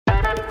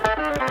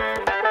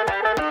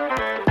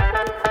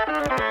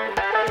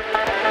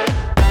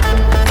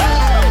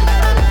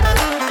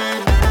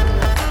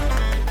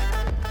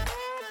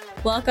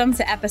Welcome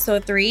to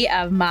episode 3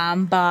 of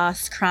Mom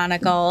Boss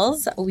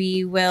Chronicles.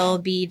 We will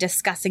be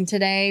discussing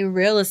today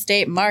real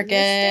estate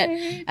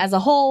market as a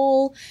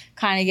whole,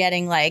 kind of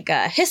getting like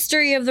a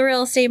history of the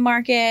real estate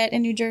market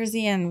in New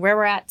Jersey and where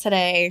we're at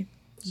today.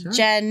 Sure.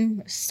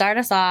 Jen, start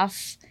us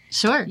off.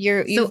 Sure.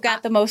 You've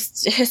got the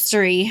most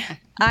history.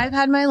 I've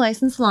had my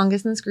license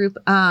longest in this group.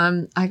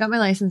 I got my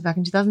license back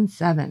in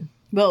 2007.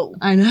 Whoa.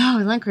 I know.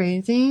 Isn't that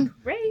crazy?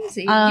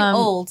 Crazy. You're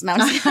old. No,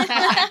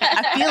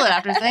 I feel it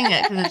after saying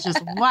it because it's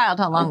just wild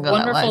how long ago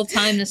that was. Wonderful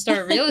time to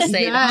start real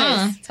estate.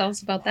 Yes. Tell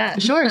us about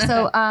that. Sure.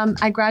 So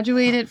I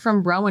graduated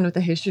from Rowan with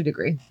a histoy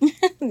degree.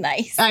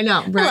 Nice. I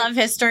know. Right? I love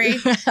history.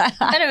 I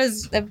thought it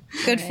was a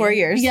good 4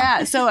 years.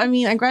 Yeah. So,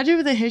 I graduated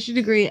with a history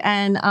degree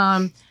and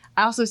I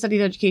also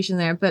studied education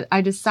there, but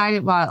I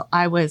decided while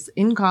I was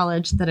in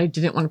college that I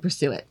didn't want to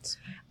pursue it.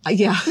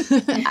 Yeah.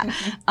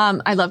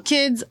 I love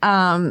kids,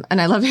 and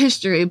I love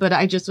history, but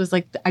I just was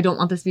like, I don't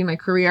want this to be my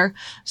career.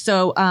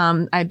 So,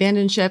 I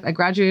abandoned ship. I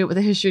graduated with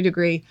a history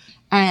degree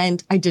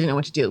and I didn't know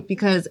what to do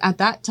because at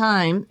that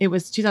time, it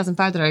was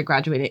 2005 that I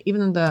graduated.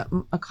 Even though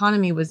the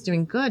economy was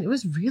doing good, it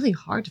was really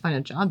hard to find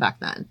a job back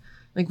then.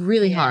 Like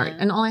really hard.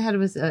 And all I had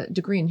was a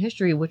degree in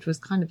history, which was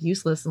kind of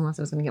useless unless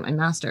I was going to get my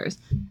master's.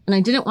 And I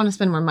didn't want to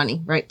spend more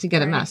money, right, to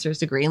get a master's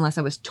degree unless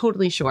I was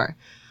totally sure.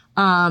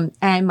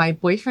 And my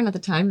boyfriend at the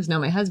time, who's now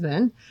my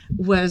husband,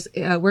 was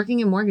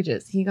working in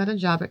mortgages. He got a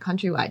job at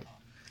Countrywide.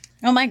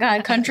 Oh my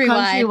God,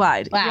 Countrywide.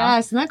 Countrywide. Wow. Yeah,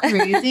 isn't that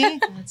crazy?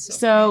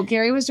 So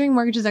Gary was doing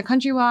mortgages at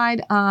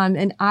Countrywide,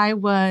 and I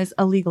was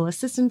a legal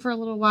assistant for a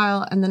little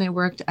while. And then I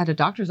worked at a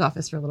doctor's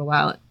office for a little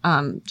while,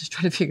 just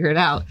trying to figure it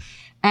out.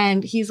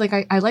 And he's like,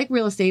 I like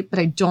real estate, but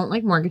I don't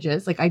like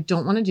mortgages. Like, I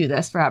don't want to do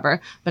this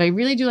forever, but I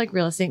really do like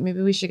real estate. Maybe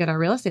we should get our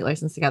real estate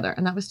license together.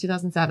 And that was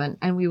 2007.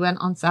 And we went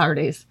on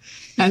Saturdays.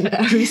 And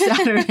every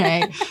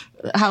Saturday,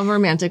 how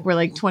romantic, we're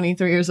like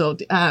 23 years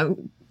old,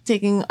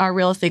 taking our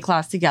real estate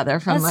class together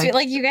from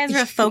like you guys were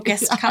a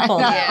focused couple,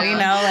 you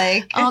know,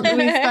 like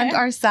we spent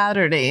our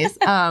Saturdays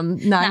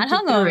not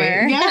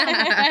hungover,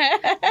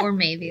 or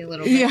maybe a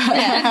little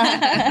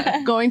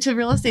bit, going to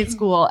real estate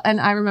school.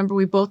 And I remember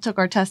we both took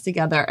our test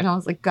together, and I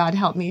was like, God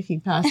help me if he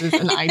passes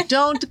and I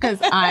don't,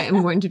 because I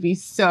am going to be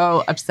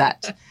so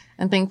upset.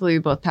 And thankfully, we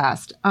both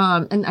passed.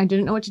 And I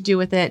didn't know what to do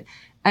with it.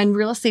 And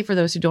real estate, for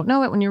those who don't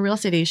know it, when you're a real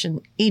estate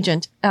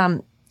agent,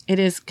 it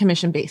is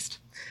commission based.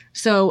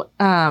 So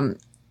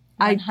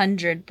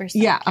 100%.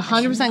 Yeah,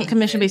 100%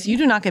 commission based. You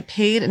do not get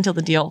paid until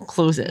the deal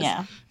closes.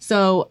 Yeah.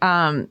 So,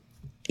 I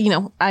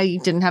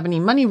didn't have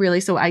any money really,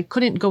 so I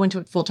couldn't go into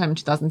it full time in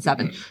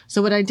 2007.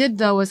 So what I did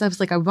though was I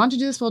was like, I want to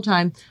do this full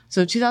time.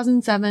 So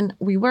 2007,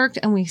 we worked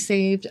and we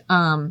saved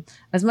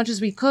as much as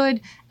we could.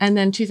 And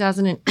then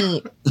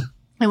 2008,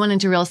 I went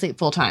into real estate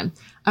full time.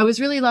 I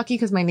was really lucky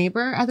because my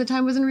neighbor at the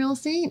time was in real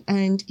estate,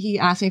 and he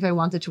asked me if I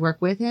wanted to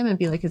work with him and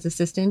be like his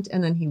assistant,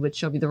 and then he would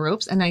show me the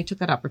ropes, and I took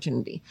that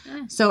opportunity.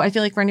 So I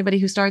feel like for anybody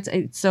who starts,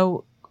 it's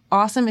so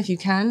awesome if you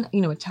can,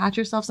 attach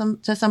yourself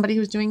to somebody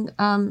who's doing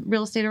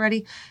real estate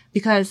already,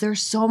 because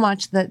there's so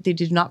much that they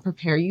did not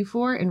prepare you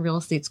for in real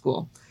estate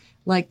school.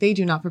 Like, they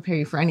do not prepare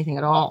you for anything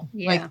at all.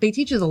 Yeah. Like, they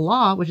teach you the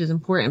law, which is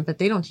important, but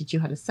they don't teach you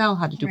how to sell,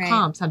 how to do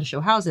comps, how to show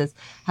houses,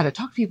 how to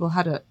talk to people,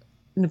 how to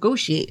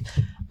negotiate.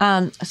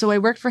 So I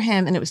worked for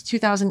him, and it was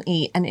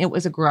 2008, and it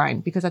was a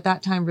grind because at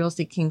that time real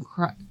estate came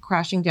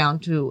crashing down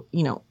to,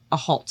 a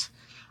halt.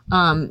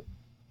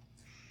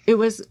 It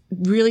was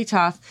really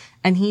tough,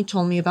 and he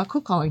told me about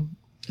cold calling.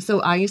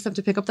 So I used to have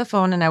to pick up the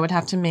phone, and I would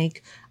have to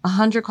make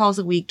 100 calls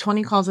a week,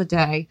 20 calls a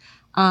day.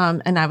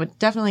 And I would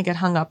definitely get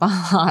hung up a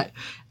lot.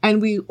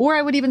 Or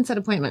I would even set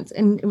appointments.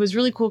 And it was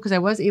really cool because I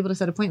was able to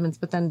set appointments.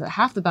 But then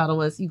half the battle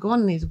was you go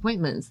on these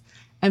appointments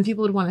and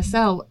people would want to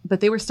sell, but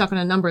they were stuck on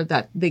a number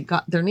that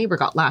their neighbor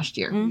got last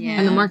year. Mm-hmm.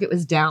 And the market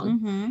was down.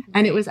 Mm-hmm.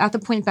 And it was at the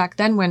point back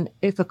then when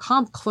if a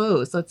comp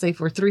closed, let's say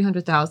for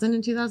 $300,000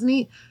 in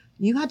 2008,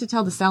 you had to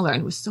tell the seller,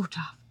 and it was so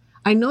tough.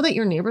 I know that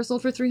your neighbor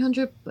sold for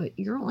 $300, but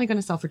you're only going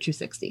to sell for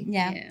 $260.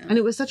 Yeah. And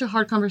it was such a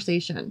hard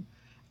conversation.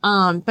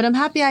 But I'm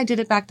happy I did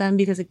it back then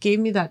because it gave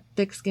me that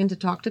thick skin to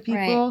talk to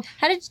people. Right.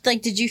 How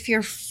did you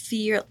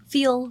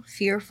feel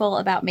fearful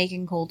about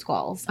making cold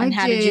calls? And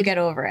how did you get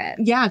over it?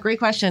 Yeah, great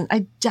question.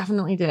 I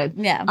definitely did.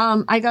 Yeah.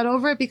 I got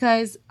over it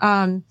because,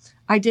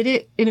 I did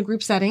it in a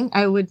group setting.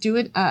 I would do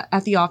it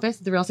at the office,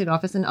 the real estate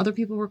office, and other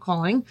people were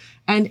calling.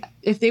 And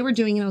if they were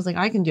doing it, I was like,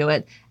 I can do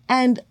it.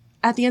 And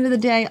at the end of the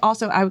day,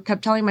 also, I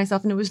kept telling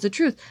myself, and it was the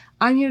truth,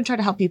 I'm here to try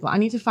to help people. I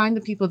need to find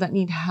the people that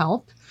need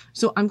help.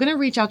 So I'm going to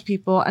reach out to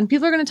people, and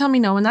people are going to tell me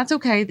no, and that's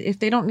okay. If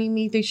they don't need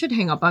me, they should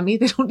hang up on me.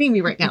 They don't need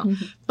me right now.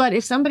 But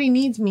if somebody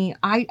needs me,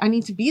 I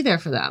need to be there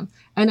for them.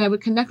 And I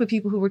would connect with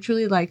people who were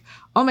truly like,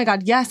 oh my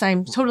God, yes,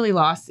 I'm totally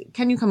lost.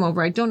 Can you come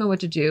over? I don't know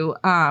what to do.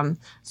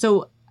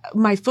 So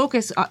my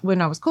focus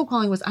when I was cold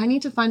calling was I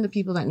need to find the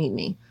people that need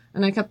me.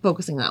 And I kept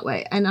focusing that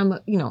way. And I'm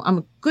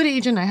a good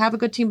agent. I have a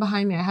good team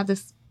behind me. I have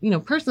this,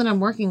 person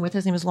I'm working with.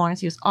 His name is Lawrence.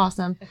 He was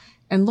awesome.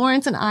 And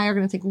Lawrence and I are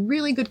going to take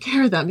really good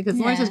care of them because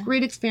Lawrence has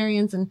great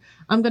experience and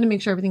I'm going to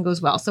make sure everything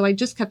goes well. So I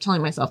just kept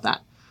telling myself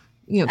that,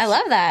 I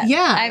love that.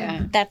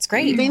 Yeah. That's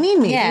great. They need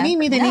me. Yeah. They need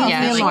me. They need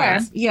me for more.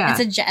 sure. Yeah.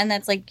 And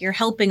that's like you're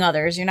helping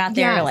others. You're not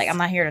there to like, I'm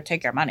not here to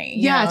take your money.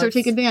 You know, or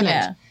take advantage.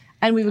 Yeah.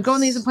 And we would go on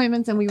these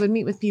appointments and we would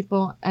meet with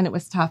people and it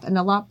was tough. And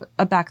a lot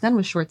back then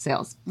was short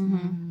sales.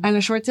 Mm-hmm. And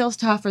a short sale is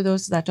tough. For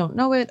those that don't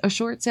know it, a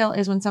short sale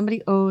is when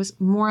somebody owes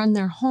more on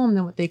their home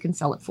than what they can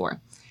sell it for.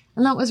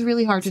 And that was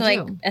really hard to do.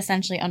 Like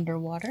essentially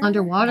underwater?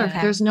 Underwater.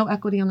 Okay. There's no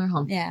equity on their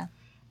home. Yeah.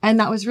 And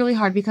that was really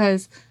hard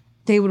because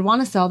they would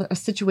want to sell. A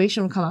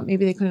situation would come up.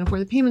 Maybe they couldn't afford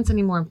the payments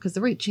anymore because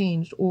the rate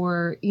changed,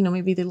 or,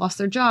 maybe they lost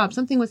their job.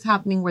 Something was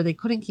happening where they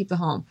couldn't keep the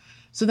home.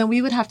 So then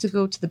we would have to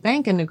go to the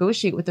bank and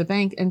negotiate with the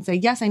bank and say,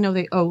 yes, I know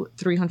they owe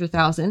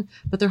 $300,000,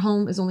 but their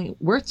home is only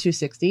worth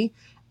 $260,000.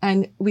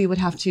 And we would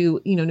have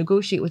to,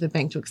 negotiate with the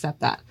bank to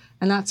accept that.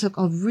 And that took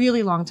a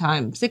really long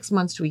time, 6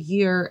 months to a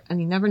year, and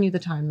you never knew the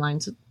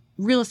timeline. So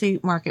real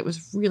estate market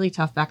was really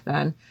tough back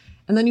then.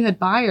 And then you had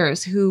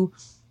buyers who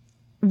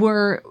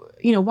were,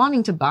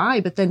 wanting to buy,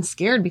 but then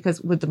scared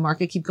because would the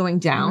market keep going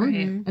down?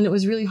 Right. And it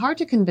was really hard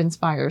to convince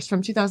buyers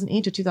from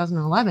 2008 to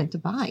 2011 to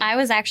buy. I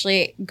was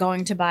actually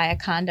going to buy a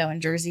condo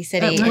in Jersey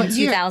City What in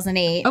year?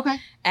 2008. Okay.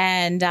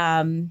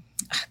 And,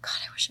 God,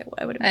 I wish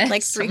I would have made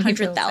like So many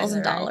bills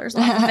 $300,000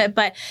 off of it,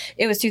 but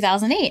it was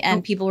 2008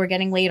 and people were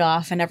getting laid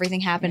off and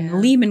everything happened.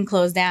 And Lehman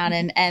closed down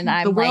and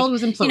I'm The world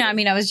was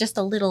imploding. I was just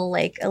a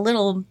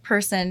little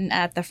person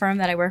at the firm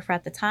that I worked for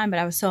at the time, but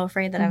I was so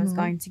afraid that I was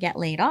going to get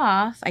laid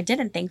off. I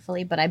didn't,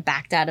 thankfully, but I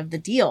backed out of the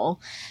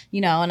deal,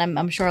 and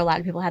I'm sure a lot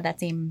of people had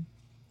that same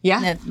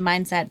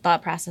mindset,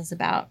 thought process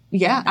about.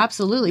 Yeah,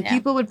 absolutely. Yeah.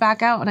 People would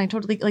back out. And I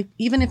totally,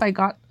 even if I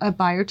got a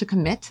buyer to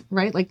commit,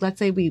 right? Like, let's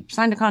say we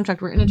signed a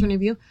contract, we're in an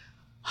interview,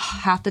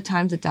 half the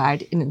times it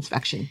died in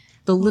inspection.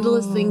 The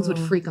littlest things would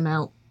freak them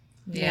out.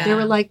 Yeah. They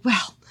were like,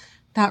 well,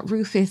 that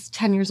roof is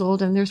 10 years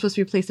old and they're supposed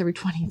to be replaced every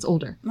 20. It's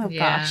older. Oh,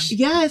 Yeah. gosh.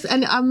 Yes.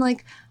 And I'm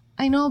like,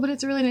 I know, but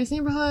it's a really nice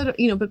neighborhood,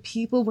 but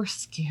people were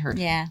scared.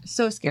 Yeah.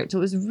 So scared. So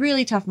it was a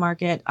really tough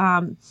market.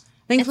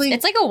 Thankfully,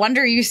 It's like a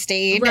wonder you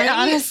stayed, Right?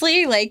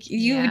 honestly. Like,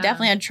 you Yeah.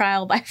 definitely had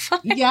trial by fire.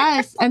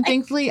 yes. And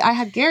thankfully, I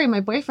had Gary, my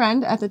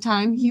boyfriend at the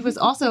time. He was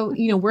also,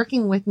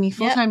 working with me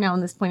full time now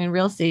in this point in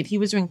real estate. He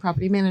was doing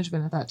property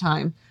management at that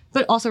time,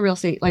 but also real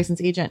estate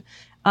licensed agent.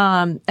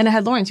 And I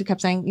had Lawrence who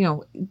kept saying,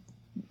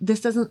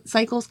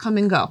 cycles come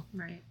and go.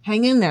 Right.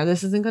 Hang in there.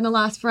 This isn't going to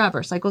last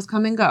forever. Cycles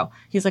come and go.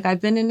 He's like,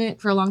 I've been in it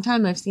for a long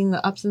time. I've seen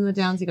the ups and the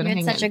downs. You got to You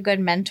hang had such in. a good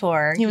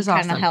mentor. He was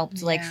kind of awesome. helped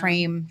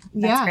frame.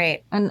 That's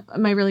great. And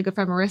my really good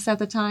friend Marissa at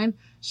the time,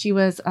 she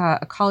was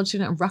a college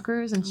student at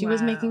Rutgers and she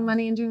was Wow. making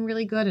money and doing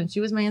really good. And she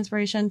was my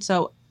inspiration.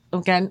 So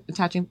again,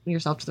 attaching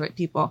yourself to the right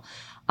people.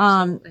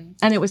 And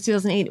it was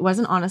 2008. It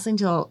wasn't honestly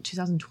until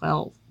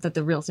 2012 that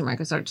the real estate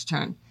market started to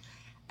turn.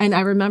 And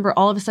I remember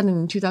all of a sudden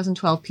in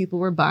 2012, people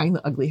were buying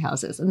the ugly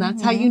houses. And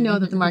that's how you know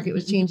that the market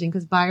was changing,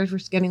 because buyers were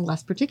getting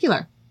less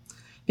particular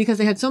because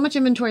they had so much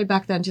inventory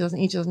back then,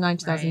 2008, 2009,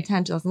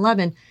 2010,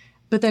 2011.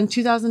 But then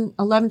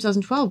 2011,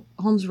 2012,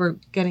 homes were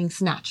getting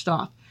snatched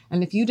off.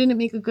 And if you didn't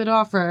make a good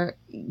offer,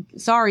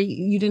 sorry,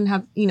 you didn't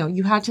have,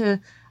 you had to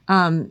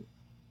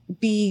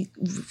be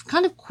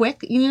kind of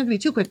quick. You didn't have to be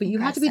too quick, but you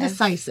had to be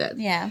decisive.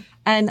 Yeah.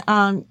 And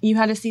you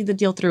had to see the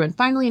deal through. And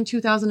finally, in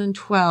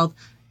 2012,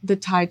 the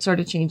tide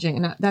started changing.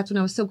 And that's when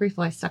I was so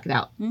grateful I stuck it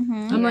out.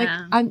 Mm-hmm.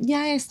 I'm Yeah.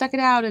 I stuck it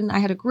out. And I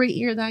had a great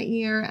year that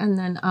year. And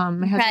then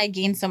my husband, Probably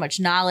gained so much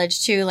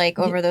knowledge too, like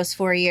over those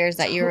 4 years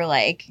that you were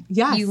like,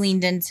 Yes. you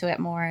leaned into it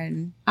more.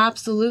 And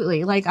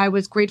absolutely. Like, I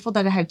was grateful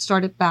that I had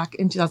started back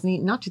in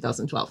 2008, not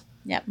 2012.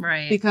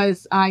 Right.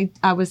 Because I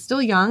was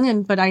still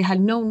young, but I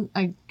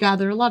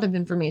gathered a lot of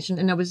information,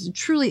 and I was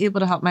truly able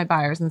to help my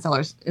buyers and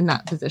sellers in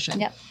that position.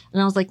 Yep.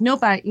 And I was like,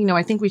 nope, I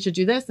think we should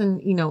do this.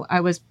 And,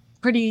 I was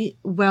pretty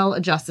well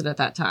adjusted at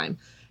that time.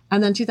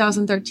 And then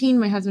 2013,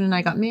 my husband and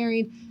I got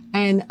married,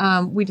 and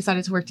we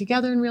decided to work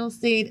together in real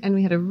estate, and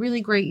we had a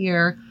really great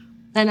year.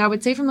 And I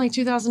would say from like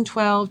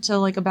 2012 to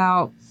like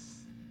about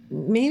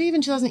maybe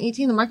even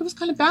 2018, the market was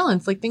kind of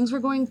balanced. Like, things were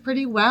going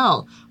pretty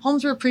well.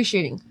 Homes were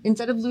appreciating.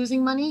 Instead of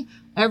losing money,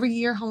 every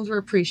year homes were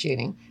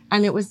appreciating.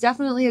 And it was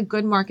definitely a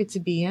good market to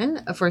be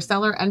in for a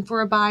seller and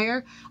for a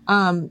buyer.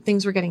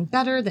 Things were getting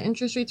better. The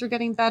interest rates were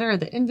getting better.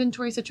 The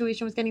inventory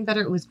situation was getting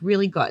better. It was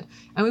really good.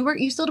 And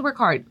you still had to work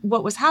hard.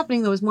 What was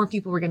happening, though, was more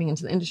people were getting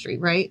into the industry,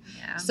 right?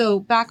 Yeah. So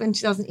back in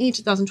 2008,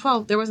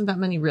 2012, there wasn't that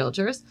many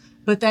realtors.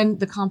 But then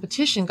the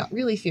competition got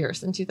really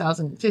fierce in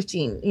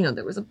 2015.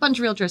 There was a bunch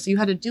of realtors, so you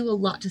had to do a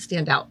lot to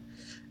stand out.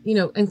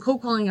 And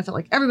cold calling, I felt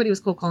like everybody was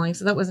cold calling,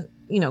 so that wasn't,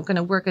 going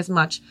to work as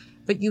much.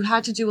 But you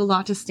had to do a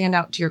lot to stand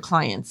out to your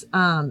clients.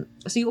 So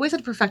you always had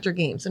to perfect your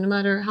game. So no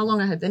matter how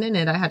long I had been in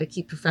it, I had to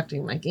keep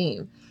perfecting my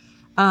game.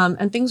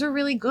 And things were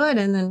really good.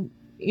 And then,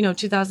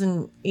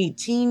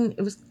 2018,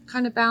 it was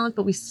kind of balanced,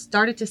 but we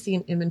started to see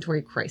an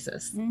inventory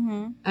crisis.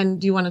 mm-hmm. And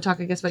do you want to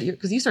talk, I guess, about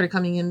because you started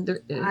coming in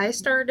there? I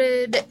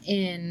started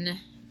in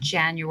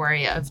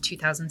January of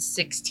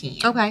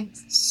 2016. Okay.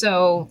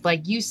 So,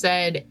 like you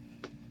said,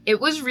 it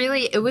was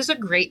a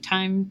great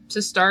time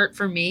to start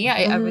for me,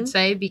 I would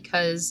say,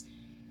 because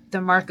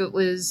the market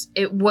was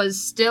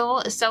still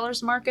a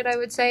seller's market, I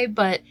would say,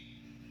 but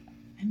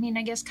I mean,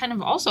 I guess kind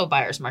of also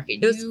buyer's market.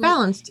 It was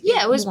balanced.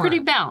 Yeah, it was more. pretty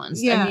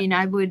balanced. Yeah. I mean,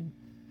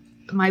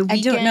 my weekend,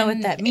 I don't know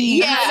what that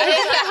means. Yeah,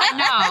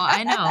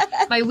 I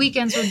know. My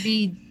weekends would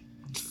be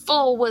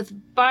full with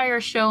buyer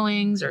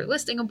showings or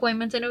listing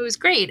appointments, and it was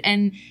great.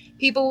 And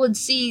people would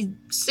see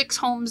 6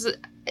 homes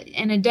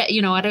in a day.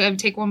 You know, I'd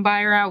take one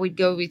buyer out,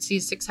 we'd see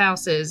 6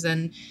 houses,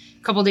 and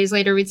a couple days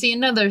later we'd see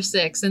another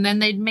 6, and then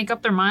they'd make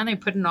up their mind, they'd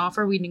put an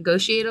offer, we'd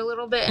negotiate a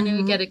little bit, and it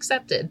would get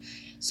accepted.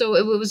 So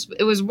it was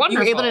wonderful. You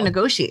were able to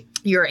negotiate.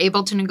 You're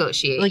able to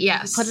negotiate. Like,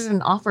 yes. you put it in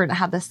an offer to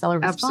have the seller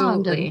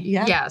respond. Absolutely. And,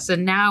 yeah. Yes.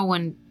 And now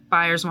when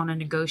buyers want to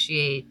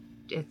negotiate,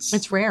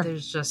 it's rare.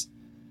 There's just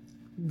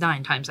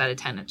 9 times out of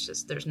 10, it's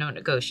just there's no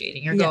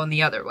negotiating. You're Yeah. going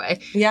the other way.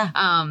 Yeah.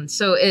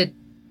 So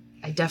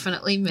I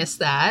definitely miss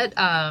that.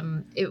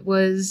 It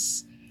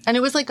was And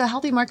it was like a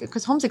healthy market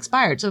because homes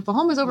expired. So if a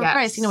home was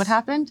overpriced, Yes. you know what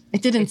happened?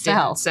 It didn't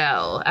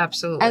sell.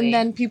 Absolutely. And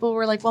then people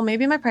were like, well,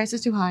 maybe my price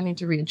is too high. I need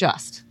to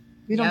readjust.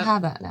 We don't Yep.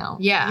 have that now.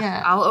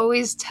 Yeah. I'll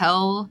always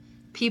tell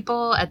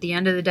people at the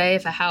end of the day,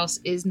 if a house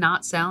is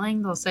not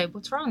selling, they'll say,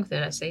 what's wrong with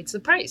it? I say, it's the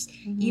price.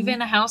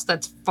 Even a house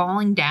that's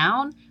falling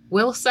down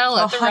will sell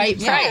at the right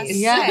Yes. price.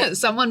 Yes.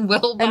 Someone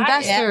will buy it.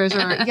 Investors or,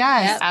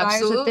 yes, buyers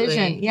with Absolutely.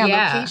 vision. Yeah,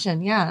 Yeah.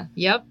 location. Yeah.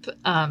 Yep.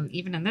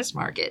 Even in this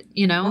market,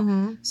 you know?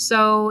 Mhm.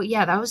 So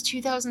yeah, that was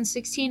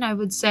 2016. I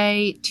would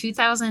say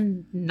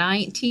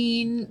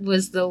 2019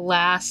 was the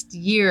last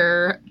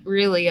year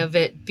really of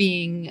it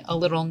being a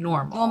little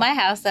normal. Well, my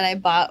house that I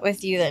bought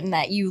with you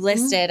that you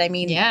listed, I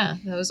mean, yeah,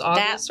 that was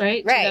August,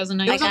 right? right.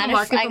 2019. It was on got the it-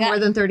 market I for got- more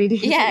than 30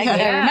 days. yeah, Yeah.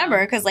 I remember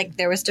because like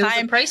there was There was a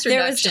time. price There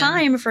was reduction.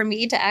 time for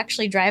me to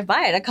actually drive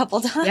by it a couple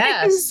times,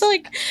 Yes.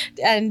 like,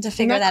 and to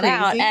figure that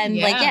that out, crazy? and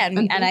like Yeah. and,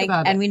 And and think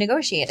about I it. and we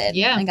negotiated,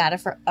 Yeah. and got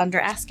it for under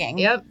asking.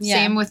 Yep. Yeah.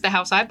 Same with the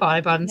house I bought.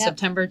 I bought in Yep.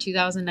 September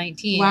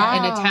 2019 Wow.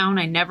 in a town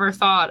I never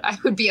thought I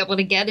would be able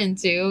to get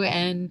into.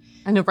 And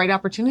And the right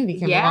opportunity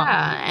came along.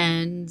 yeah,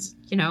 and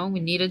you know, we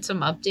needed some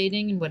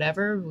updating and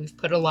whatever. We've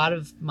put a lot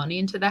of money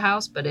into the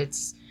house, but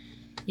it's,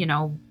 you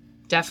know,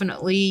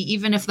 definitely,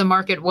 even if the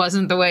market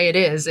wasn't the way it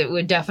is, it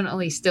would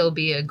definitely still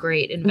be a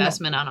great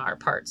investment on our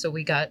part. So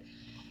we got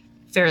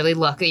fairly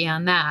lucky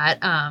on that.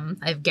 I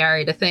have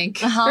Gary to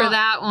thank Uh-huh. for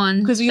that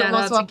one. 'Cause you Shout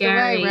almost out to walked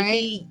away,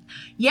 right?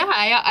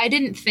 I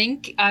didn't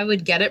think I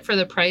would get it for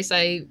the price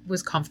I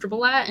was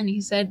comfortable at. And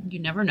he said, you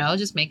never know,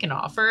 just make an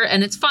offer.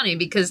 And it's funny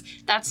because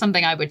that's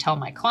something I would tell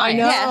my I clients.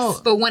 know.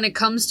 Yes. But when it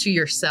comes to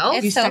yourself,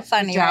 It's You so stuck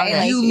funny, down right?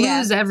 and you yeah.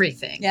 lose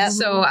everything. Yep.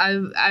 So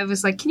I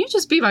was like, can you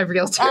just be my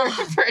realtor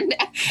for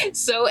now?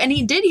 So, and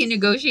he did. He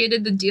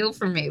negotiated the deal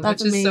for me,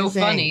 That's which is so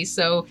amazing. funny.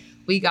 So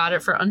we got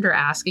it for under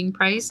asking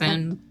price,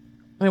 and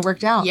And it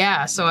worked out.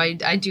 yeah. So I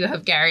do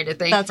have Gary to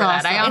thank That's for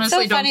that. I awesome. It's so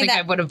honestly don't funny think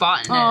that- I would have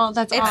bought in Oh, it.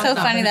 that's It's awesome.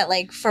 so funny that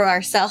like for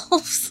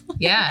ourselves,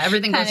 Yeah,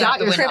 everything kind goes out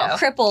the of window.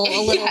 cripple a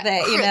little Yeah,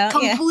 bit, you know?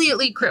 Yeah.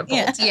 completely crippled.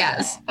 Yeah.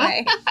 Yes.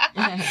 Right.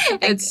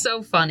 It's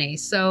so funny.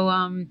 So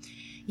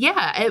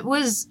yeah, it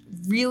was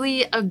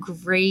really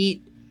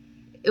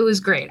it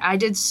was great. I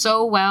did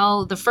so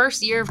well. The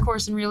first year, of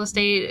course, in real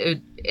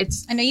estate,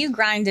 it's I know you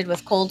grinded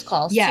with cold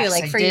calls Yes, too,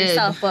 like I for did.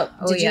 yourself. But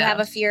Oh, did you yeah. have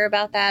a fear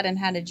about that, and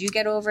how did you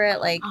get over it?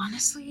 Like,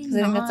 honestly 'cause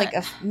I think that's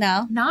like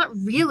no. Not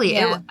really.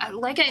 Yeah.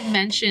 Like I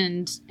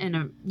mentioned in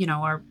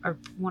our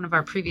one of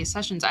our previous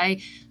sessions, I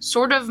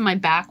sort of, my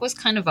back was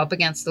kind of up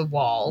against the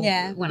wall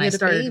Yeah. when You I had a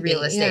started baby,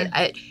 real estate.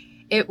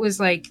 It was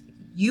like,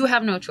 you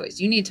have no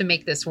choice. You need to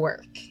make this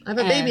work. I have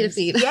a baby to And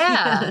feed.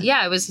 yeah.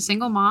 I was a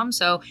single mom,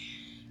 so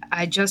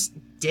I just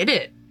did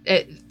it.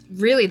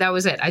 Really, that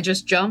was it. I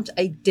just jumped.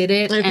 I did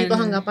it. Like, people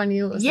and- hung up on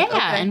you. It was yeah, like,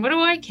 okay. and what do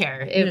I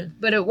care? Yeah.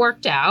 But it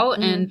worked out.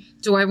 Mhm. And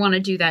do I want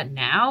to do that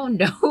now?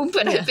 No,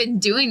 but Yeah. I've been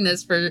doing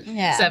this for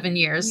Yeah. 7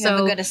 years. You so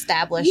have a good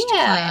established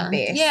client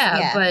base.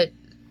 yeah, but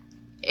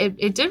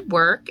it did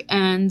work,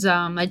 and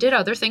I did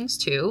other things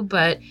too.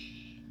 But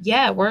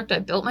yeah, it worked. I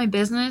built my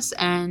business,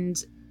 and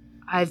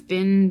I've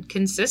been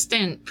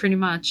consistent pretty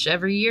much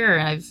every year.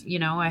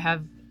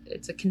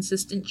 It's a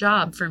consistent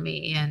job for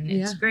me, and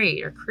it's Yeah.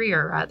 great, or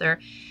career rather.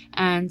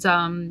 And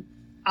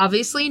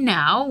obviously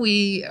now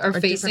we are A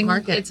different facing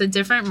market. it's a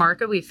different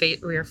market. We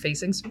are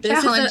facing some This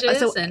is challenges,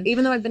 so and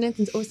even though I've been in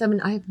since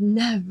 2007, I have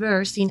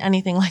never seen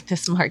anything like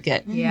this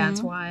market. yeah,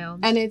 it's Mhm. wild.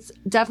 And it's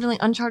definitely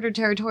uncharted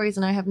territories,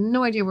 and I have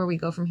no idea where we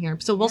go from here.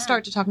 So we'll Yeah.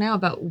 start to talk now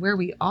about where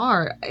we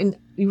are. And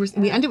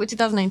we ended with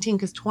 2019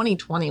 because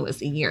 2020 was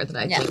the year that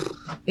I Yeah. think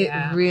it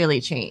Yeah.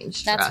 really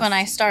changed. That's for when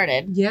us. I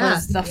started. Yeah.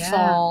 Was the Yeah.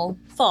 fall,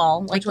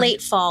 like one?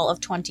 late fall of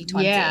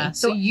 2020. Yeah.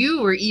 So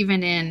you were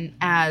even in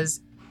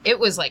as it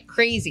was like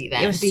crazy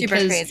then. It was super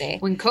because crazy.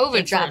 When COVID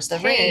They dropped first the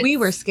hit, rates. We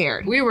were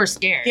scared. we were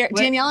scared. Yeah,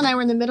 Danielle and I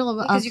were in the middle of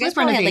a Because you guys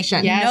flip probably had renovation.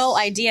 like Yes. no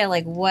idea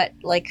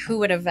who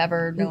would have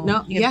ever known.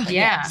 No, yeah.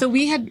 Yeah. So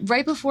we had,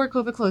 right before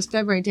COVID closed,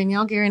 February,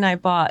 Danielle, Gary, and I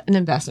bought an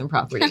investment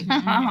proproperty.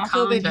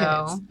 COVID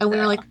Condo. hit. And we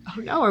were like,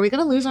 oh no, are we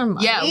going to lose our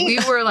money? Yeah, we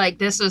were like,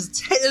 this is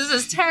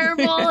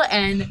terrible.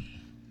 And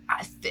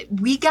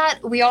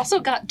we also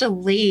got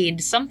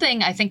delayed.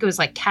 Something, I think it was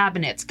like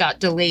cabinets got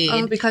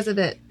delayed because of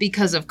it.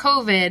 because of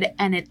COVID,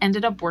 and it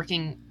ended up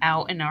working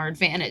out in our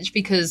advantage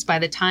because by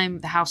the time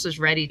the house was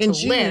ready to In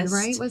June, list,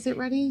 right? Was it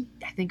ready?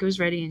 I think it was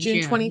ready in June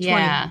June 2020.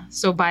 Yeah.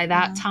 So by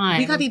that time,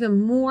 We got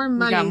even more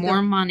money. we got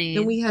more money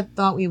than we had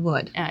thought we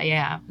would.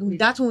 yeah.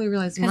 That's when we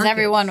realized the Because market.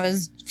 everyone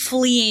was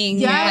fleeing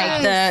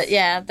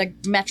Yes. the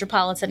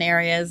metropolitan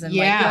areas and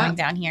Yeah. like coming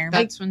down here.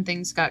 That's when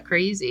things got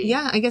crazy.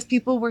 Yeah, I guess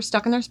people were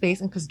stuck in their space,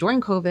 and because during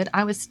COVID,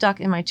 I was stuck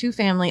in my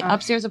 2-family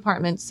upstairs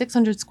apartment,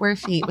 600 square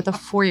feet, with a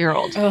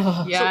 4-year-old.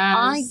 Ugh. Yes.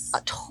 So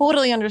I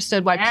totally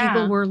understood why Yeah.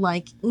 people were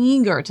like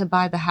eager to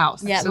buy the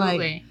house. Yeah.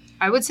 Absolutely.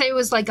 I would say it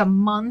was like a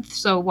month.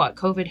 So what?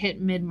 COVID hit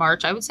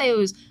mid-March. I would say it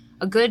was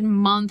a good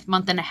month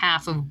and a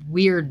half of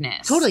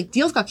weirdness. Totally,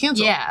 deals got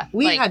canceled. Yeah.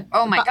 we like, had.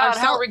 oh my our God,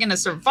 how sell- are we going to we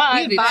survive?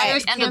 had It's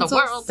buyers the end of the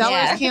canceled, world. sellers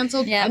Yeah.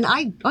 canceled, Yeah. and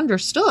I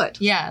understood.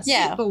 Yes.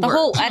 Yeah, People the were-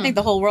 whole. I think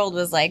the whole world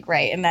was like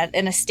in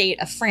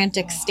a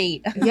frantic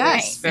state.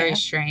 Yes. Very Yeah.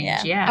 strange.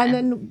 Yeah. Yeah. And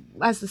then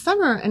as the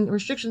summer and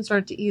restrictions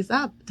started to ease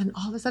up, then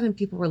all of a sudden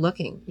people were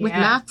looking with Yeah.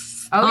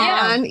 masks Oh,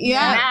 on.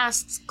 yeah.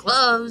 Masks,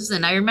 gloves,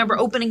 and I remember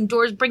opening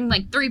doors, bringing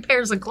like 3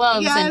 pairs of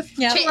gloves. Yes. And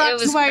Yeah. it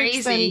was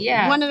Wipes crazy. and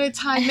Yeah. one at a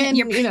time in, And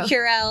your you know.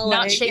 Purell,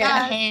 Not like, shaking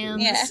yeah.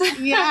 hands.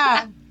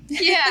 Yeah.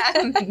 Yeah.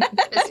 Yeah.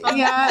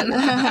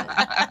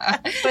 Yeah.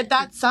 But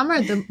that summer,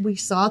 we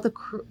saw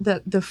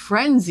the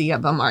frenzy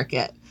of a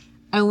market,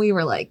 and we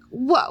were like,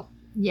 "Whoa!"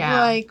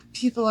 Yeah. Like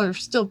people are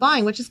still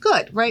buying, which is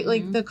good, right?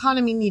 Like Mhm. the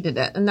economy needed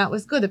it, and that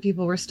was good that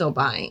people were still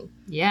buying.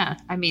 Yeah.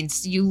 I mean,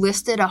 you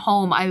listed a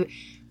home.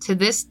 To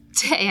this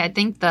day, I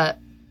think the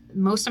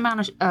most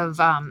amount of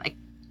like,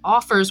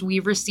 offers we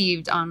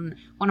received on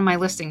one of my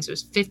listings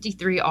was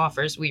 53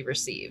 offers we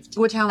received.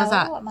 Which town was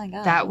that? Oh my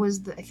god. That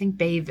was, I think,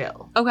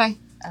 Bayville. Okay,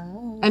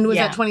 Oh. and was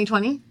Yeah. that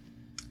 2020?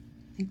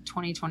 I think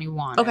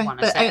 2021. Okay, I want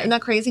to but say. isn't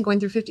that crazy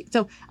going through 50?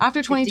 So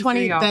after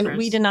 2020, 53 then offers.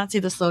 we did not see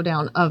the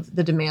slowdown of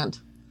the demand.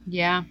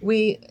 Yeah.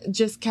 We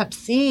just kept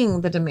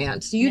seeing the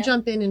demand. So you Yeah.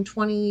 jump in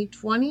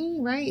 2020,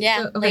 right?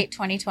 Yeah, So, okay. late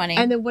 2020.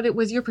 And then what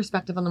was your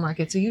perspective on the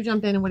market? So you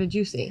jump in and what did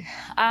you see?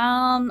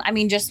 I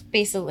mean, just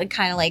basically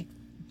kind of like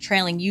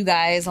trailing you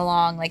guys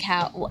along, like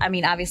how, I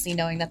mean, obviously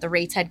knowing that the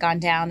rates had gone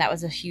down, that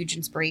was a huge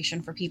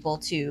inspiration for people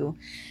to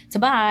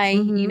buy,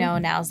 Mhm. you know,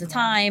 now's the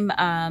time.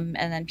 And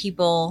then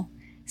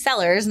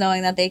sellers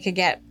knowing that they could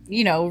get,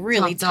 you know,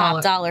 really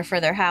top dollar for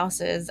their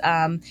houses,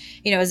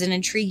 you know, is an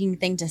intriguing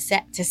thing to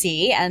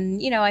see.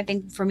 And, you know, I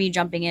think for me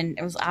jumping in,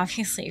 it was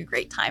obviously a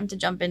great time to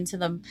jump into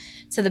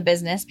the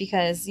business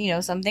because, you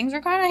know, some things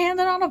were kind of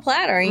handed on a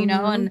platter, you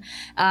know, and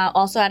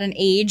also at an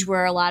age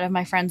where a lot of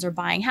my friends are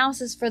buying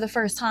houses for the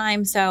first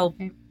time. So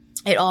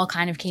it all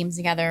kind of came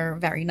together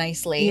very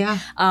nicely. Yeah.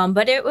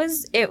 But it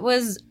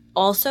was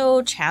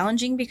also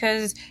challenging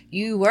because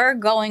you were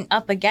going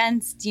up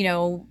against, you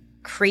know,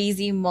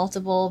 crazy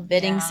multiple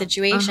bidding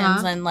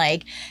situations and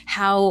like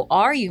how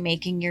are you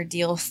making your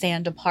deal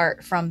stand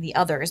apart from the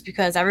others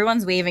because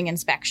everyone's waiving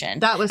inspection,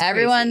 That was crazy,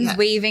 everyone's yes.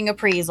 waiving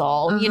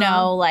appraisal, you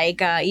know,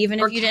 like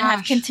even Or if you didn't have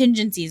cash.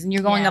 contingencies and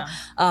you're going up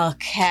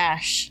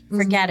cash,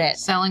 forget it.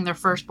 Selling their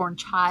firstborn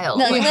child.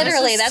 No, Like,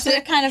 literally that's what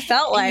it kind of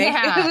felt like.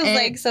 Yeah, It was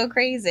like so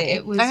crazy.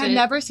 It was. I had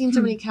never seen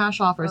so many cash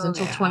offers Oh,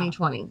 until yeah.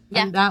 2020.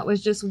 Yeah. And that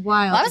was just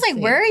wild. I was to like,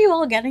 see. where are you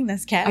all getting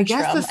this cash I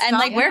guess from? the And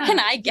like, stock- where can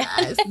I get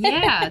Yes. it?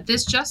 Yeah,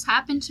 this just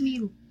happened to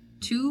me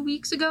 2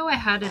 weeks ago. I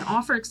had an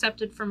offer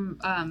accepted from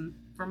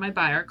my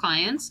buyer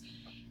clients.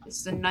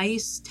 It's a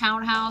nice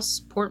townhouse,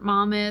 Port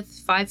Monmouth,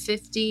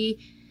 550.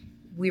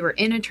 We were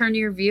in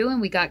attorney review and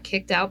we got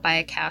kicked out by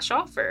a cash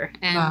offer.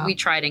 And Wow. we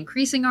tried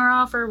increasing our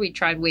offer. We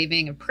tried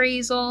waiving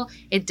appraisal.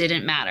 It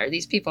didn't matter.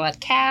 These people had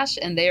cash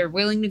and they are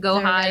willing to go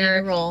They're ready to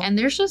higher. roll. And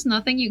there's just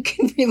nothing you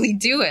can really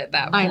do at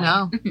that I point.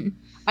 know.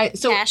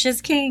 So Cash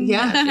is king.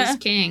 Yeah. Cash is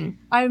king.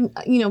 I'm,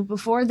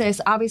 before this,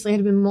 obviously, it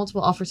had been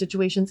multiple offer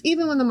situations.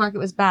 Even when the market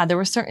was bad, there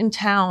were certain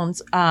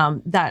towns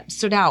that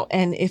stood out.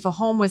 And if a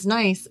home was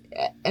nice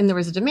and there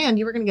was a demand,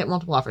 you were going to get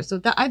multiple offers.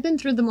 So I've been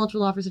through the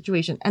multiple offer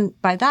situation. And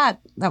by that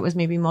was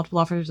maybe multiple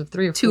offers of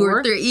 3 or 4. 2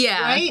 or 3,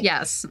 yeah, right?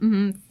 yes,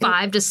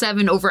 5 to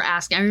 7 over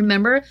asking. I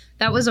remember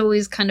that was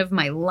always kind of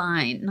my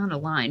line, not a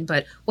line,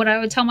 but what I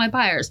would tell my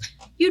buyers: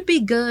 you'd be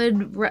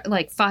good,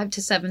 like 5,000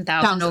 to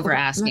 7,000 over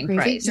asking Isn't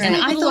that crazy? price, Right.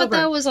 and A I little thought over.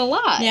 that was a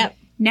lot. Yep.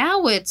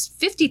 Now it's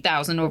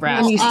 50,000 over And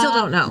asking. you still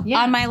don't know. Yeah.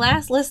 On my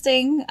last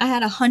listing, I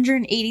had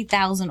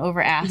 180,000 over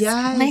ask.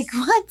 Yes. Like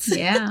what?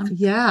 Yeah,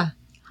 Yeah.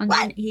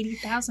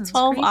 180,000.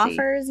 12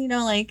 offers, you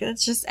know, like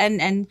it's just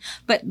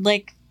but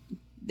like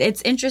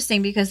it's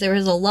interesting because there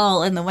was a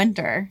lull in the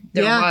winter,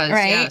 There Yeah. was,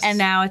 right? yes. And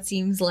now it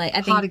seems like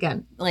I think Hot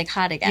again. like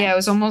hot again. Yeah, it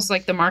was almost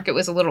like the market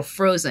was a little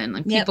frozen.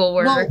 Like Yep. people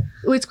were. Well,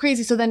 it's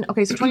crazy. So then,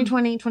 okay, so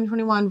 2020,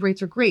 2021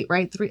 rates were great,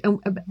 right?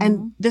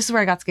 And this is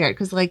where I got scared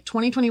because like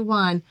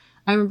 2021,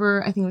 I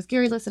remember, I think it was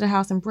Gary listed a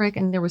house in Brick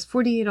and there was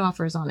 48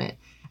 offers on it.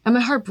 And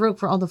my heart broke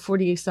for all the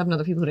 47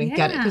 other people who didn't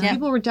get it because Yeah.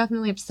 people were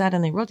definitely upset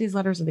and they wrote these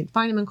letters and they'd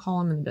find them and call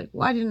them and they'd be like,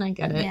 why didn't I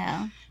get it?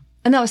 Yeah.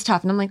 And that was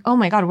tough. And I'm like, oh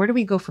my God, where do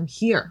we go from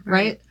here?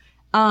 Right.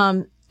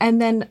 And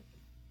then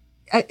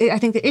I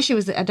think the issue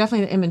is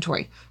definitely the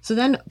inventory. So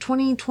then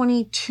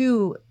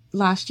 2022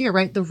 last year,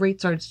 right, the rate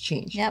started to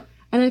change. Yep.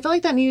 And I felt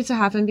like that needed to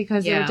happen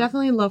because they were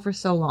definitely low for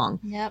so long.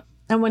 Yep.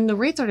 And when the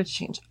rate started to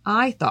change,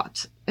 I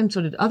thought, and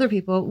so did other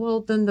people,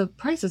 well, then the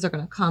prices are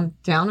going to come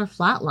down or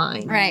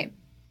flatline. Right.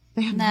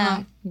 They have No.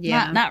 not.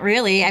 Yeah. Not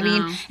really. I No.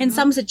 mean, in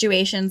some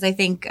situations, I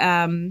think,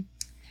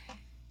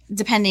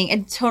 depending,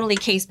 it's totally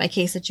case by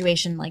case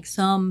situation. Like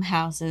some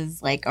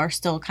houses, like are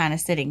still kind of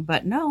sitting,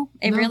 but no,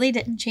 it No. really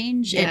didn't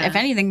change. Yeah. If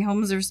anything,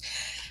 homes are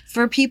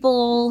for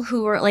people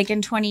who were like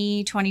in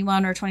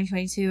 2021 or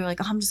 2022, like,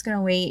 oh, I'm just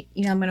gonna wait.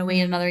 You know, I'm gonna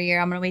wait another year.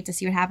 I'm gonna wait to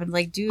see what happens.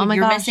 Like, dude, Oh my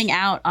you're gosh. missing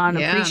out on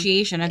Yeah.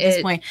 appreciation at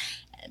this point.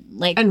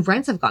 Like, And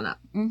rents have gone up.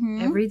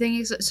 mhm. Everything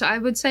is so. I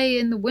would say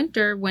in the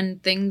winter when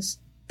things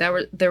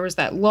there was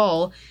that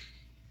lull.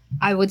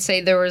 I would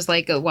say there was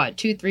like a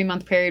 2-3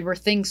 month period where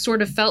things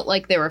sort of felt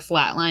like they were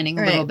flatlining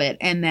a little Right. bit,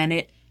 and then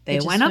they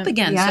just went up went-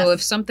 again. yes. So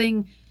if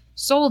something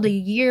sold a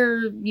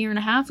year and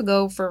a half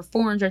ago for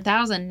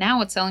 400,000,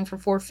 now it's selling for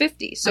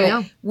 450. I So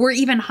know. we're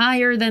even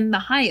higher than the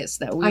highest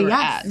that we were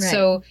yes. at. Right.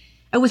 So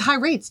And with high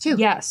rates, too.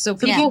 yes, so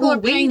So people people who are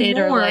paying waited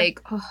are more.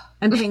 like, oh,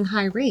 And paying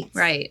high rates.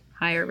 right,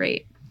 higher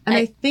rate. And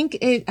I think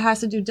it has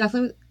to do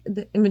definitely with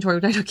the inventory,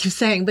 which I don't keep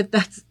saying, but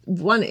that's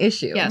one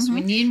issue. Yes,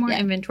 we need more Yeah.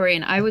 inventory.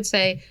 And I would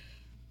say,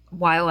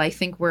 while I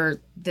think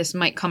this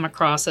might come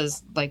across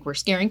as like we're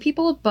scaring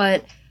people,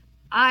 but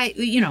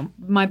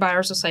my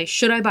buyers will say,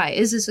 should I buy?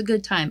 Is this a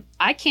good time?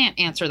 I can't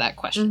answer that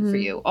question for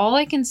you. All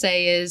I can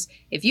say is,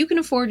 if you can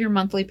afford your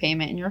monthly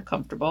payment and you're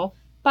comfortable,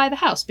 buy the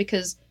house,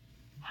 because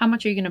how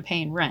much are you going to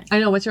pay in rent? I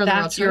know. What's your other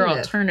That's your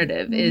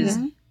alternative? alternative is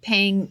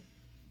paying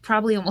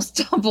probably almost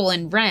double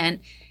in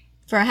rent.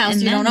 For a house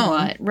And you then don't own.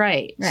 what?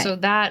 Right. Right. So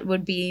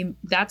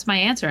that's my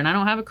answer. And I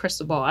don't have a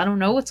crystal ball. I don't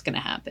know what's going to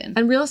happen.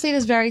 And real estate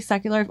is very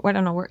secular. I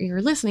don't know where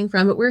you're listening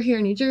from, but we're here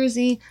in New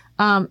Jersey.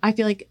 I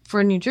feel like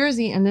for New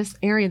Jersey and this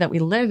area that we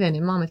live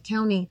in Monmouth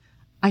County,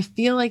 I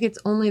feel like it's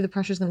only the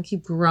pressure is going to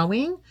keep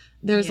growing.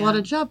 There's a lot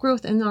of job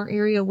growth in our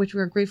area, which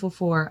we're grateful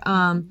for.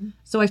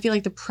 So I feel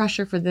like the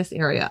pressure for this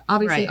area,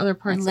 obviously Right. other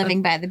parts And of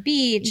living by the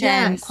beach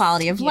Yes. and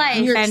quality of Yeah. life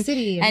New York and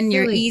City and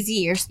you're Philly.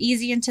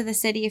 easy into the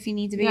city if you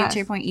need to be. Yes. To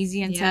your point,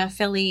 easy into Yeah.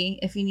 Philly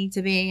if you need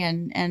to be,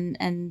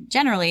 and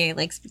generally,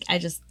 like,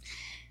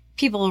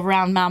 people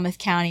around Monmouth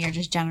County are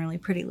just generally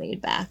pretty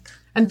laid back.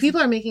 And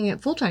people are making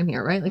it full time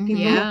here, right? Like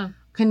people Yeah.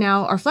 can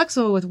now are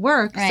flexible with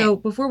work. Right. So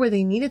before where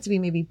they needed to be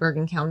maybe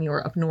Bergen County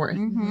or up north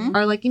Mhm.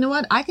 are like, you know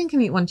what? I can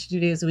commute 1 to 2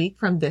 days a week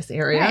from this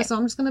area. Right. So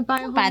I'm just going to buy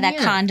a home Buy that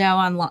here.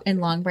 condo in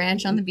Long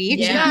Branch on the beach.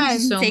 Yeah.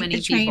 and So take many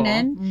the train people.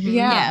 in. Mhm.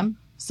 Yeah.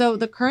 So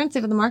the current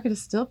state of the market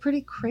is still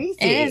pretty crazy.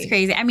 It is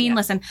crazy. I mean, Yeah.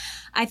 listen,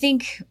 I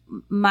think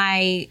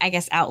my,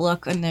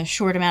 outlook in the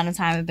short amount of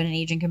time I've been an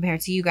agent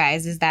compared to you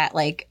guys is that,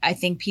 like, I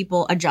think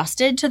people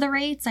adjusted to the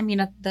rates. I mean,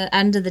 at the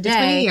end of the It's been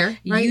a day, year,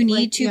 right? you need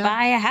Like, to yeah.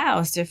 buy a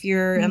house. If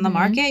you're in the Mhm.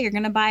 market, you're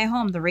going to buy a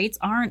home. The rates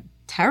aren't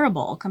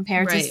terrible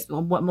compared Right. to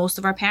what most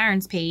of our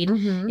parents paid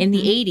Mhm. in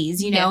the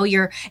 80s. You know, Yeah.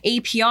 your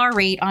APR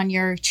rate on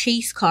your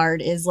Chase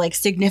card is like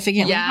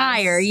significantly Yes.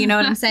 higher. You know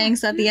what I'm saying?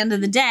 So at the end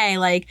of the day,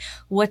 like,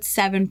 what's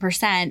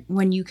 7%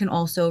 when you can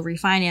also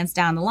refinance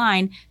down the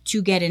line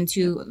to get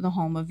into the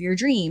home of your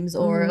dreams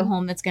or the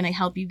home that's going to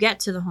help you get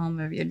to the home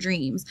of your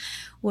dreams?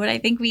 What I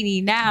think we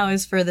need now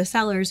is for the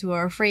sellers who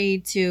are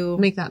afraid to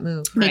Make that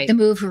move. make Right. the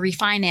move, who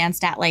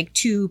refinanced at like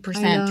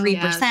 2%, I know.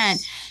 3%,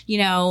 Yes. you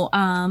know,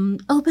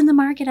 open the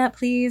market up,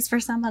 please, for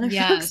some other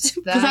Yes, folks.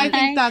 to Because I buy.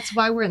 think that's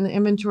why we're in the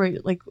inventory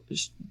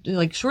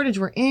like shortage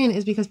we're in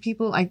is because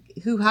people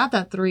who have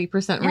that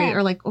 3% rate Yeah.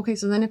 are like, okay,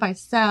 so then if I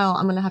sell,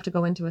 I'm going to have to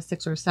go into a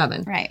 6 or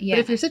 7. Right. Yeah. But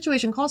if your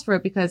situation calls for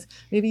it because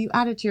maybe you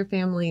added to your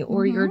family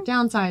or you're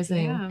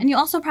downsizing, Yeah. And you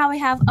also probably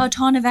have a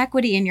ton of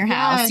equity in your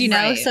house, Yes. you know,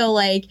 Right. so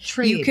like you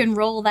Trade. can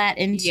roll that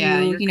into,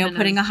 Yeah, you're kind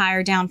putting of- a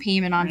higher down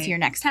payment onto Right. your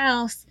next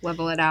house.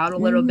 level it out a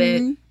little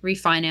bit, Mhm.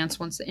 refinance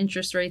once the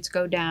interest rates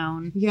go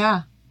down,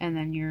 yeah. and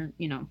then you're,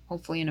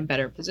 hopefully in a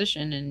better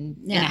position and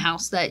in Yeah. a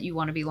house that you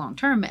want to be long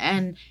term.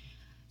 And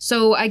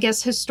so I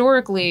guess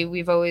historically,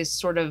 we've always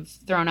sort of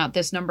thrown out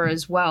this number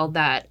as well,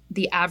 that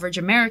the average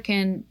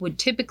American would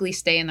typically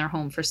stay in their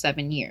home for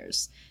 7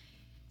 years.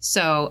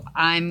 So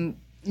I'm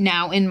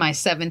now in my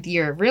 7th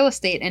year of real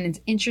estate, and it's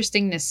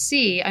interesting to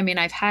see. I mean,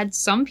 I've had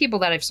some people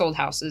that I've sold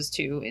houses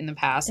to in the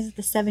past. Is it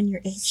the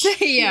 7-year itch?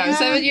 yeah, Yeah.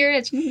 7 year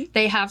itch.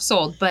 They have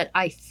sold. But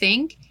I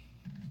think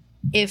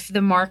if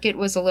the market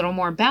was a little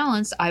more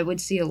balanced, I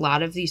would see a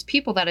lot of these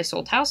people that I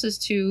sold houses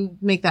to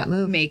Make that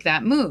move. make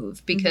that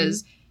move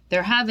because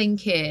they're having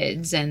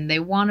kids and they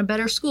want a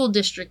better school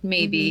district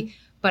maybe.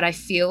 But I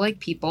feel like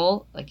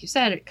people, like you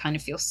said, kind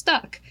of feel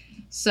stuck.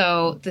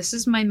 So this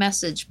is my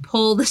message.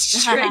 Pull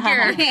this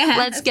trigger. Yes.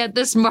 Let's get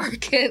this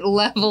market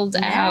leveled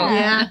out.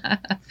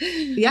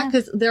 Yeah,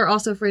 because they're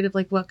also afraid of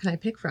what can I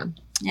pick from?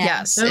 Yeah.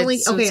 Yes. Not only-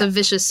 It's okay, a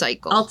vicious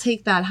cycle. I'll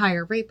take that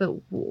higher rate, but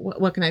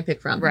what can I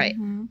pick from? Right.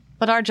 Mhm.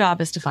 But our job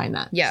is to find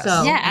that. Yes.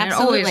 So, Yeah, and it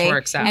absolutely. always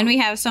works out. And we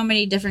have so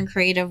many different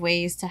creative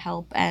ways to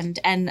help, and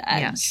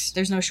Yes.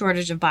 there's no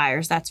shortage of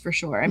buyers, that's for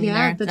sure. I mean, yeah,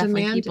 there the are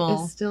definitely demand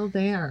people. is still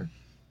there.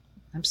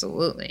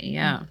 Absolutely.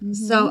 Yeah.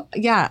 So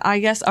yeah, I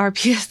guess our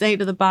PSA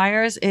to the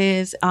buyers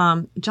is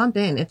jump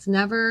in. It's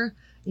never,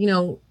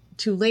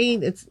 too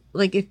late. It's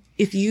like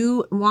if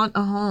you want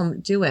a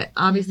home, do it.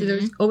 Obviously,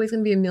 there's always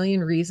going to be a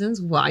million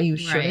reasons why you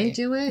shouldn't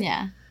do it.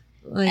 Yeah.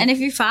 Like, And if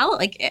you follow,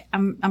 like,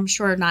 I'm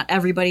sure not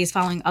everybody is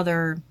following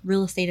other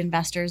real estate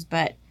investors,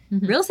 but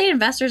real estate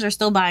investors are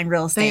still buying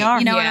real estate. They are.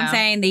 You know what Yeah. I'm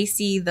saying? They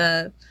see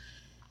the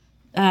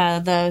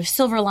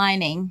silver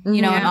lining,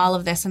 in all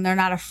of this, and they're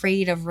not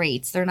afraid of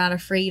rates. They're not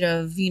afraid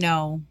of,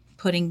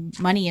 putting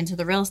money into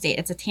the real estate.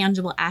 It's a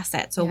tangible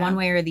asset. So one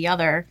way or the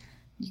other,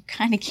 you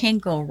kind of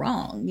can't go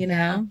wrong,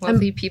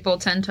 Wealthy people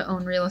tend to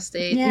own real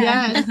estate.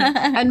 Yes.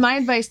 And my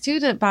advice too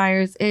to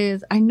buyers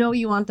is, I know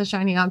you want the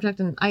shiny object,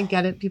 and I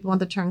get it. People want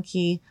the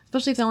turnkey,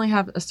 especially if they only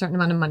have a certain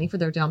amount of money for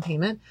their down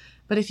payment.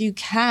 But if you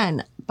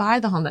can, buy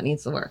the home that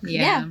needs the work.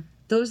 Yeah.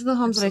 Those are the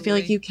homes that I feel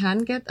like Absolutely. you can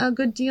get a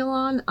good deal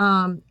on.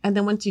 And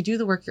then once you do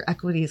the work, your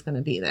equity is going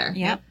to be there.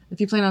 Yep.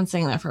 If you plan on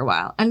staying there for a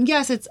while. And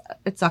yes, it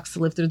sucks to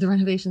live through the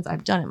renovations.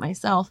 I've done it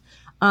myself.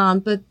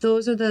 But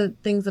those are the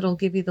things that'll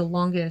give you the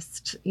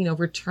longest,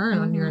 return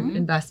on your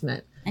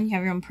investment. And you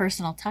have your own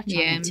personal touch on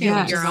Yeah, it too,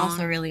 yeah. which Your is own.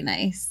 also really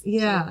nice.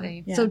 Yeah.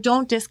 Absolutely. Yeah. So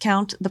don't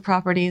discount the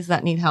properties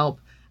that need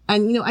help.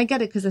 And, I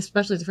get it, because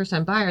especially as a first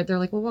time buyer, they're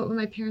like, well, what would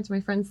my parents or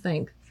my friends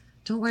think?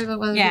 Don't worry about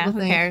what other Yeah, people who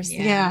think. cares?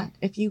 Yeah.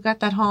 If you got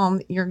that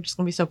home, you're just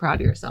going to be so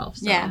proud of yourself.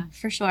 So. Yeah,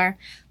 for sure.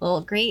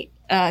 Well, great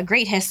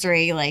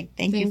history. Like,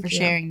 thank you Thank for you.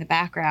 sharing the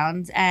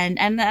background. And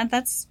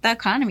that's the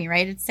economy,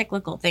 right? It's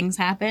cyclical. Things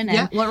happen. And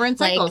Yeah, well, we're in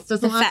cycles.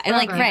 Doesn't last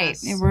forever. right.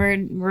 Yes. We were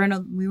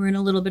in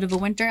a little bit of a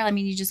winter. I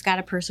mean, you just got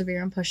to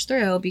persevere and push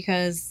through,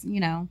 because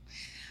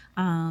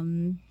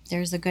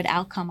there's a good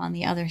outcome on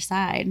the other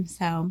side.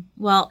 So,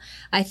 well,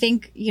 I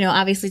think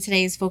obviously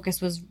today's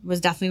focus was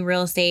definitely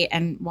real estate,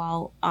 and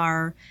while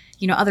our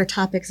other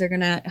topics are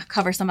going to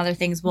cover some other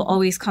things, we'll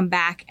always come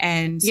back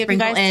and Yeah, if you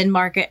sprinkle guys- in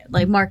market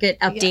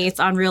updates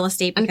on real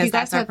estate, And if because you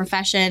guys that's our have-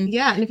 profession.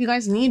 Yeah, and if you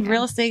guys need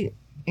real estate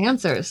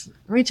answers,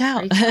 reach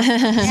out.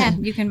 Yeah,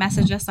 you can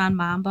message us on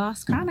Mom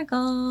Boss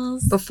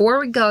Chronicles. Before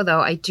we go,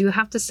 though, I do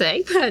have to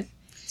say that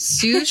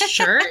Sue's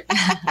shirt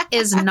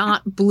is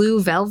not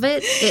blue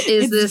velvet. It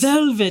is this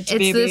velvet,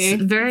 It's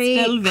this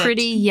very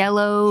pretty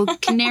yellow,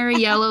 canary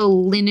yellow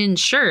linen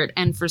shirt,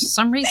 and for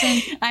some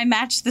reason, I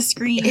matched the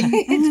screen.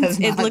 does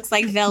It not. looks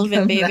like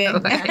velvet, baby.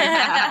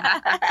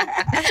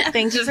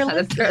 Thank you just for had to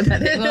listening. throw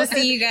that in. We'll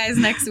see you guys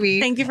next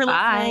week. Thank you for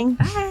Bye. listening.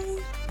 Bye.